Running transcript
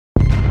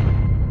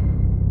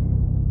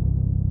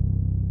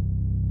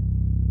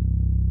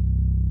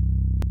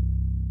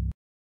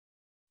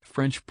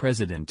French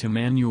President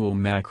Emmanuel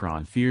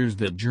Macron fears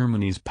that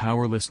Germany's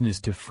powerlessness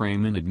to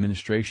frame an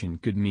administration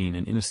could mean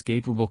an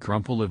inescapable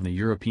crumple of the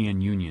European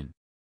Union.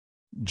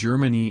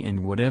 Germany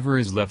and whatever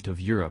is left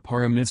of Europe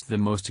are amidst the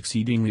most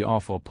exceedingly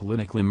awful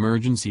political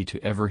emergency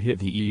to ever hit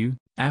the EU,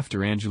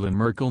 after Angela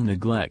Merkel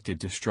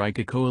neglected to strike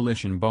a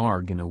coalition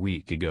bargain a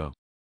week ago.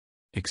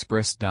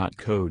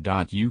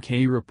 Express.co.uk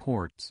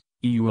reports,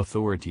 EU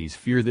authorities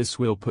fear this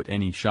will put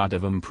any shot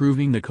of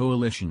improving the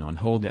coalition on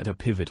hold at a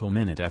pivotal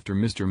minute after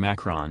Mr.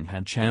 Macron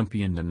had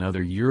championed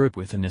another Europe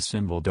with an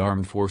assembled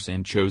armed force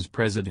and chose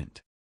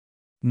president.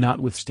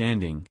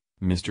 Notwithstanding,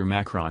 Mr.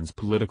 Macron's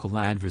political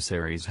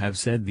adversaries have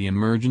said the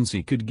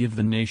emergency could give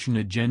the nation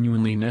a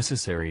genuinely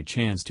necessary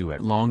chance to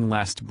at long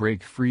last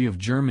break free of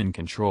German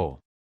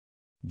control.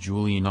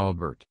 Julian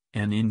Albert,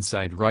 an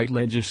inside-right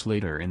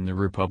legislator in the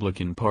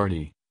Republican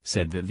Party,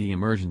 said that the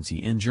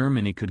emergency in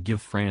Germany could give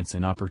France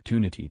an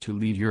opportunity to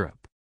lead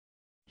Europe.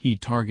 He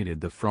targeted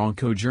the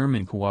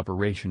Franco-German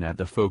cooperation at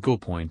the focal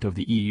point of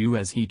the EU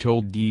as he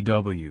told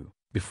DW,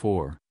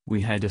 "Before,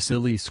 we had a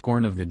silly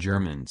scorn of the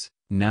Germans,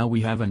 now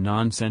we have a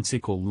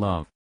nonsensical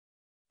love.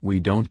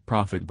 We don't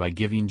profit by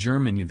giving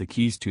Germany the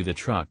keys to the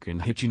truck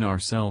and hitching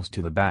ourselves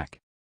to the back.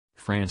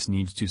 France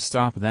needs to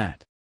stop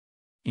that."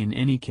 In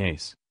any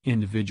case,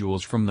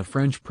 individuals from the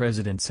French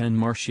President's En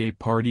Marche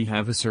party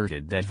have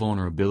asserted that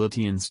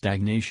vulnerability and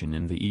stagnation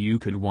in the EU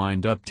could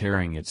wind up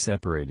tearing it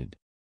separated.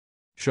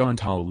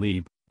 Chantal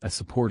Lieb, a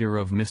supporter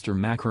of Mr.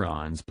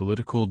 Macron's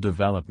political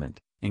development,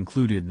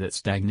 included that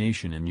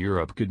stagnation in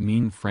Europe could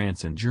mean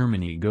France and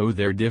Germany go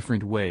their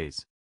different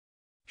ways.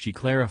 She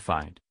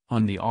clarified,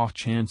 on the off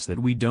chance that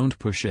we don't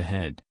push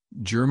ahead,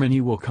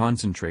 Germany will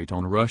concentrate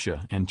on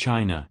Russia and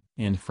China,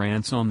 and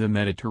France on the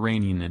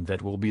Mediterranean, and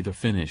that will be the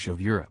finish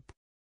of Europe.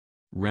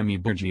 Remy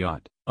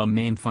Bergiot, a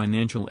main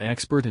financial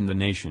expert in the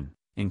nation,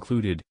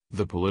 included,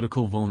 the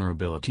political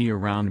vulnerability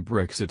around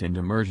Brexit and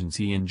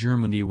emergency in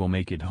Germany will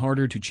make it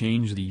harder to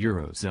change the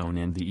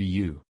Eurozone and the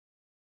EU.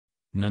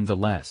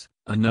 Nonetheless,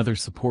 another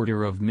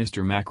supporter of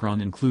Mr. Macron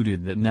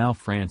included that now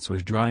France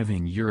was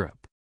driving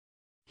Europe.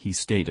 He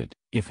stated,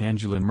 if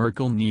Angela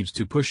Merkel needs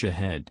to push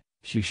ahead,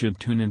 she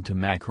should tune into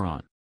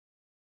Macron.